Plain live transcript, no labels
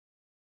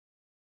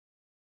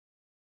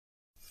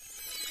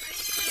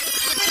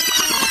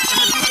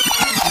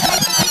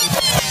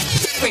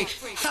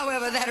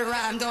However, that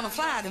rhyme don't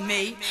apply to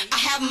me. I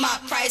have my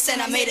price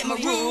and I made it my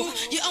rule.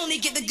 You only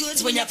get the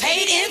goods when you're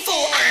paid in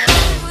full.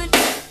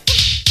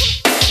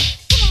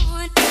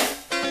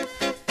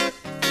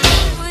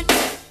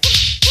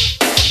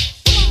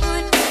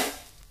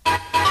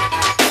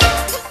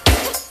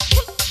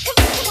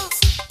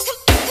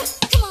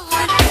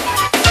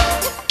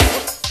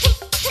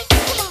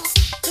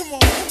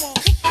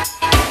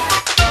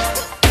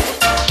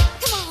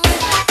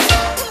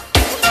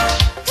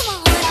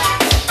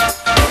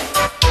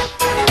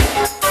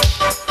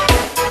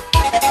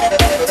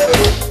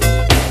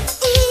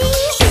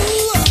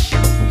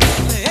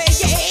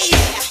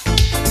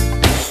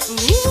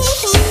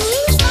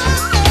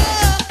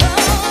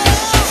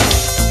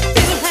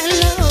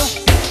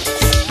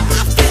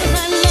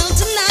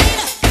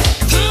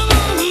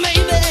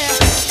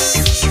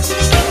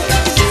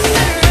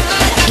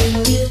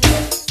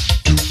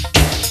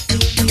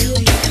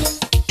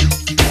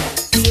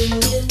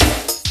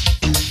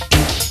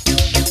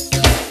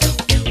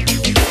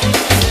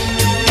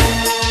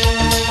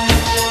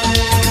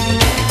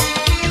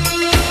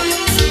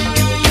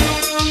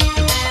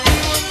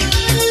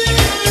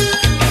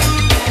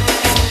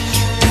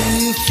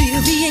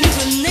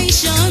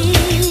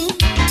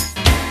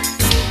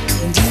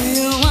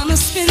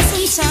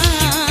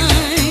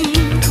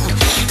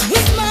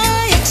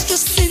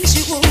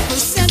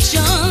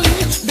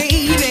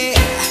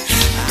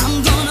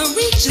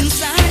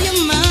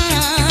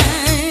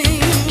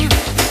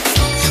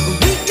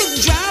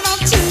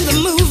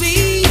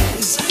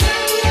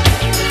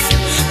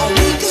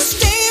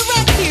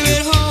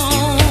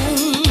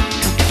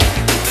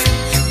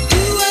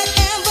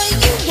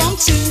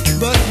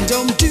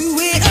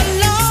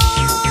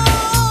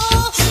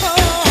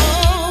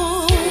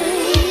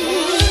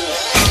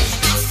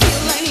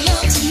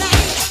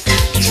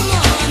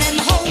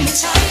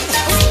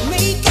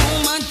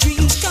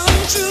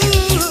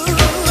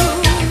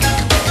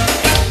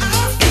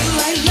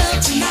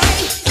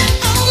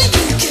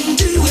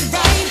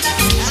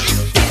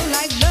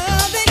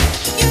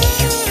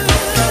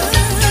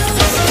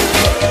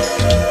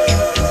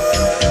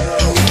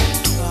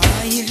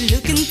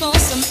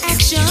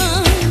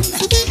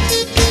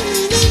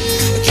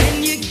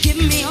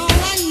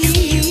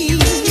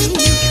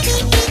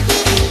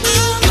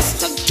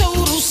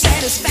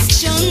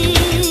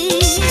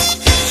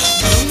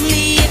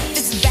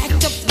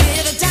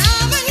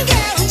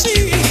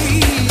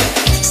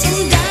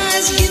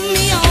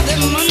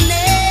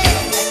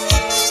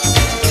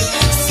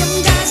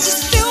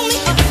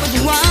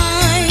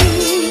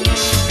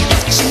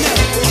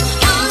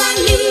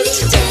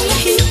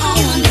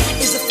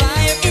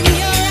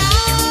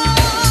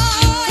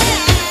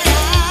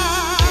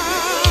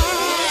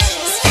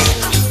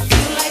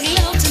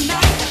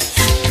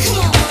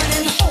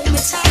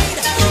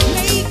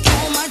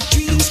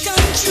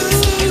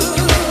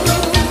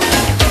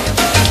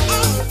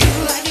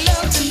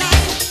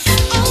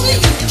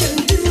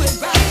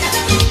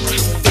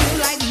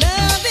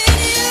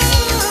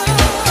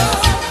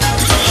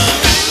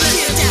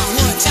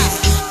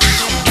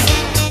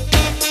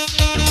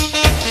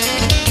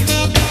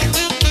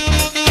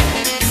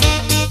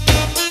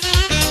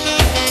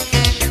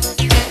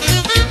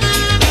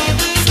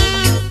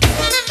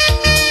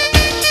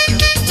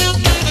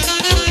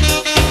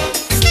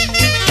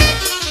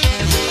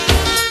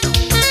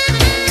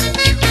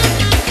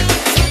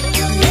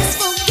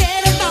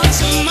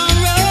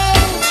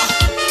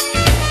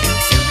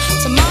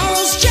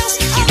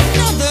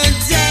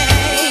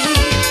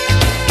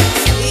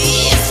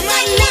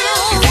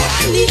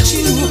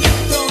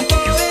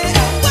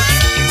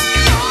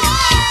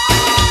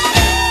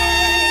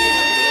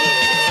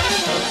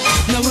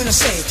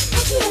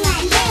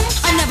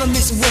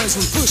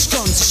 When push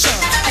comes to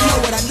shove, I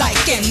know what I like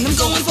and I'm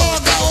going for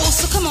a goal.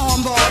 So come on,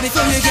 boy,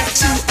 before you get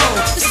too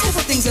old. There's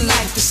several things in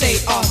life to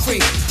say are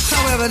free.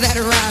 However, that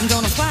rhyme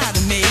don't apply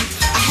to me.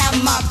 I have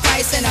my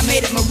price and I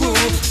made it my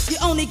rule. You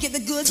only get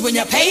the goods when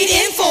you're paid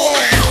in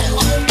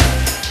full.